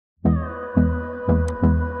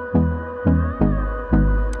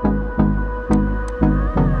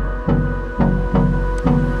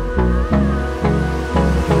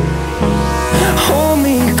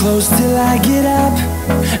close till I get up.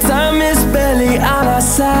 Time is barely on our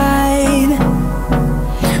side.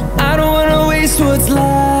 I don't wanna waste what's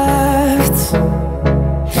left.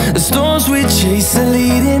 The storms we chase are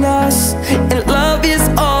leading us, and love is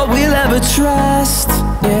all we'll ever trust.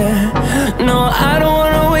 Yeah, no, I don't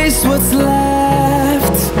wanna waste what's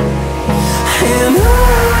left. And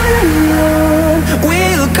on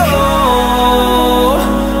we'll go,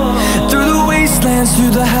 through the wastelands,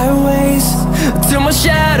 through the highways, till my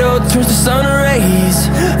shadow turns to sun rays.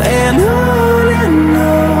 And on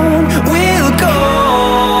we'll go,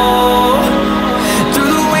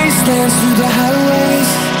 through the wastelands, through the highways,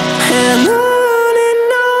 and on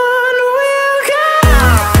we'll go.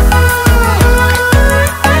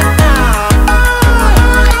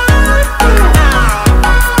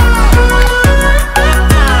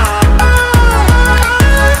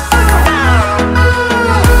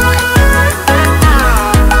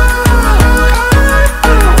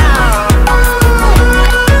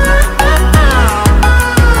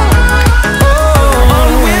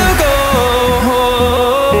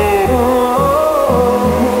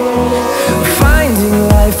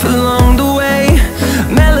 Along the way,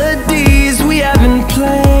 melodies we haven't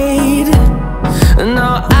played. No,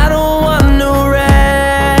 I don't want no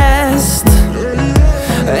rest.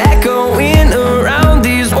 Echoing around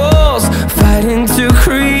these walls, fighting to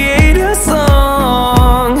create a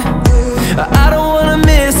song. I don't wanna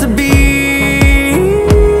miss a beat.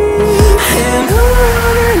 And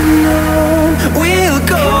on we'll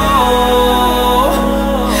go,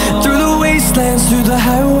 through the wastelands, through the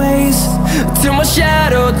highways, till my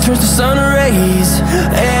shadow turns to sun rays.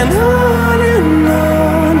 And on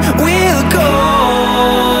we'll go,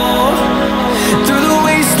 through the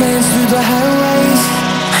wastelands, through the highways.